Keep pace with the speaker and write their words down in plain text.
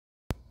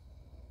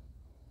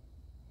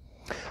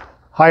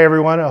Hi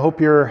everyone, I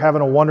hope you're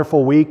having a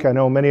wonderful week. I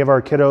know many of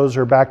our kiddos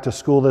are back to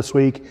school this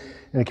week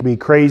and it can be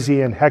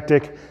crazy and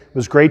hectic. It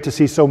was great to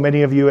see so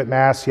many of you at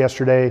Mass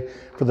yesterday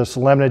for the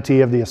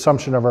solemnity of the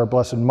Assumption of our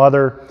Blessed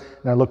Mother,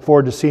 and I look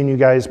forward to seeing you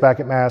guys back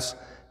at Mass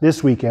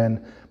this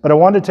weekend. But I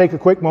wanted to take a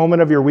quick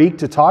moment of your week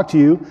to talk to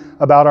you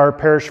about our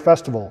Parish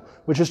Festival,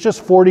 which is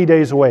just 40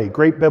 days away.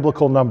 Great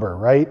biblical number,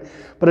 right?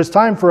 But it's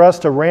time for us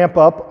to ramp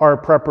up our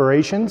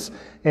preparations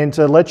and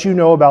to let you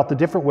know about the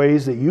different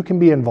ways that you can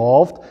be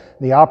involved, and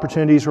the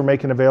opportunities we're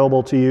making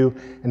available to you,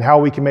 and how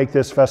we can make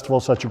this festival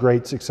such a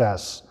great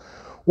success.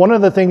 One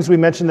of the things we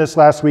mentioned this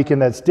last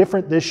weekend that's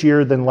different this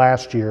year than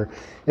last year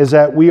is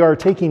that we are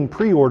taking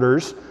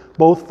pre-orders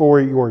both for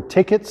your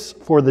tickets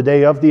for the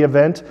day of the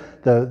event,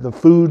 the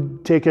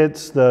food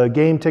tickets, the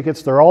game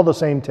tickets, they're all the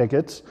same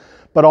tickets,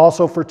 but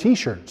also for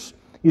t-shirts.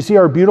 You see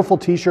our beautiful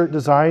t-shirt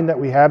design that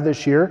we have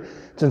this year.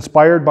 It's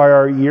inspired by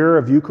our year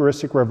of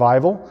Eucharistic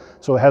revival.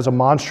 So it has a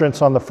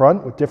monstrance on the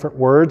front with different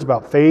words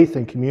about faith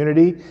and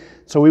community.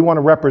 So we want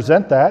to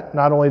represent that,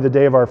 not only the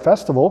day of our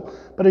festival,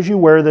 but as you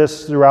wear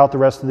this throughout the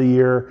rest of the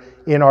year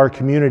in our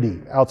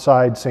community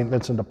outside St.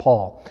 Vincent de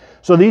Paul.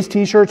 So these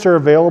t-shirts are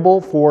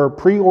available for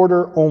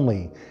pre-order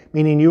only,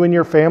 meaning you and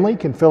your family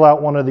can fill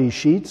out one of these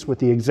sheets with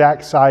the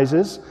exact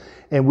sizes,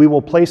 and we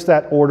will place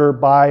that order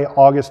by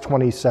August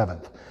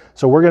 27th.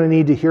 So we're going to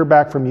need to hear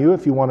back from you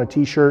if you want a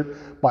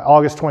t-shirt by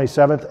August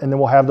 27th, and then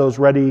we'll have those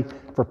ready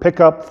for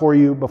pickup for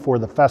you before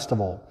the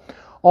festival.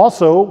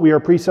 Also, we are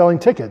pre-selling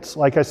tickets.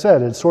 Like I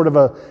said, it's sort of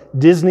a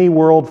Disney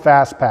World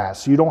Fast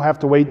Pass. You don't have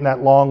to wait in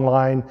that long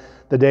line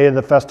the day of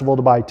the festival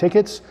to buy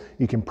tickets.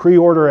 You can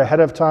pre-order ahead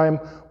of time.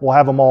 We'll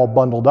have them all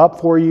bundled up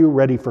for you,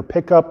 ready for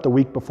pickup the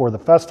week before the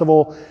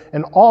festival.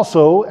 And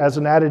also, as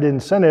an added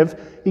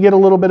incentive, you get a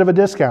little bit of a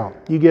discount.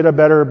 You get a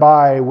better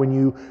buy when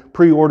you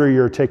pre-order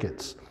your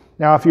tickets.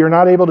 Now, if you're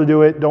not able to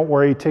do it, don't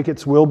worry.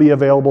 Tickets will be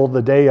available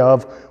the day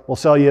of. We'll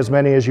sell you as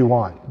many as you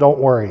want. Don't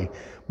worry.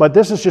 But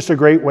this is just a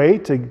great way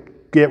to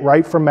get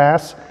right from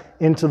Mass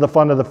into the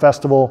fun of the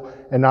festival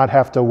and not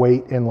have to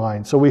wait in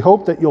line. So we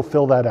hope that you'll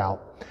fill that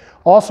out.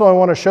 Also, I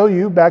want to show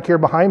you, back here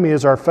behind me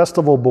is our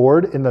festival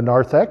board in the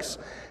narthex.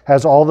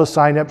 Has all the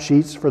sign-up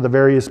sheets for the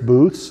various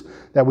booths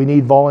that we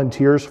need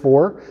volunteers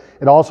for.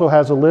 It also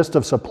has a list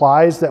of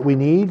supplies that we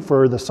need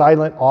for the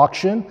silent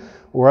auction,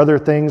 or other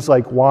things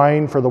like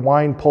wine for the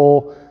wine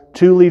pull,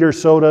 2-liter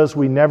sodas.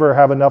 We never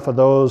have enough of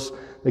those.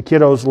 The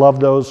kiddos love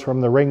those from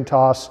the ring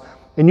toss.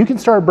 And you can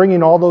start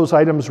bringing all those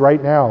items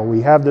right now.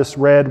 We have this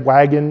red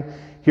wagon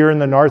here in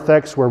the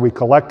narthex where we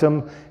collect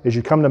them as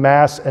you come to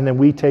Mass, and then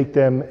we take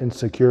them and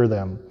secure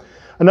them.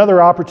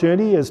 Another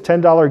opportunity is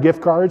 $10 gift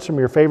cards from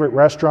your favorite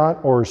restaurant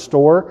or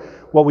store.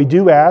 What we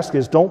do ask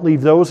is don't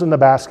leave those in the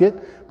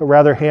basket, but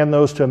rather hand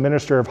those to a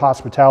minister of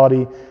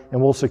hospitality, and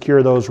we'll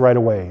secure those right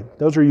away.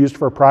 Those are used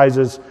for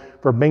prizes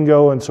for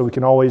bingo, and so we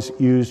can always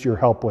use your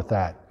help with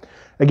that.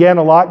 Again,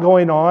 a lot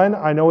going on.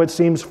 I know it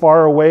seems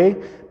far away,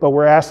 but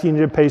we're asking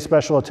you to pay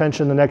special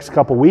attention the next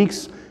couple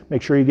weeks.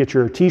 Make sure you get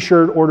your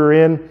t-shirt order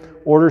in,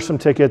 order some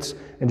tickets,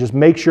 and just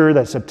make sure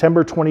that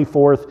September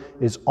 24th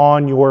is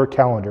on your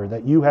calendar,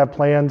 that you have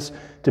plans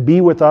to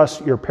be with us,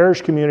 your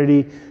parish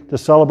community, to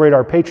celebrate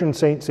our patron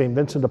saint, St.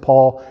 Vincent de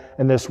Paul,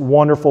 and this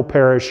wonderful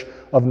parish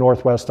of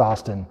Northwest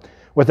Austin.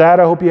 With that,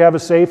 I hope you have a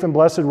safe and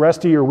blessed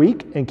rest of your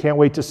week, and can't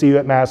wait to see you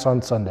at Mass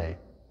on Sunday.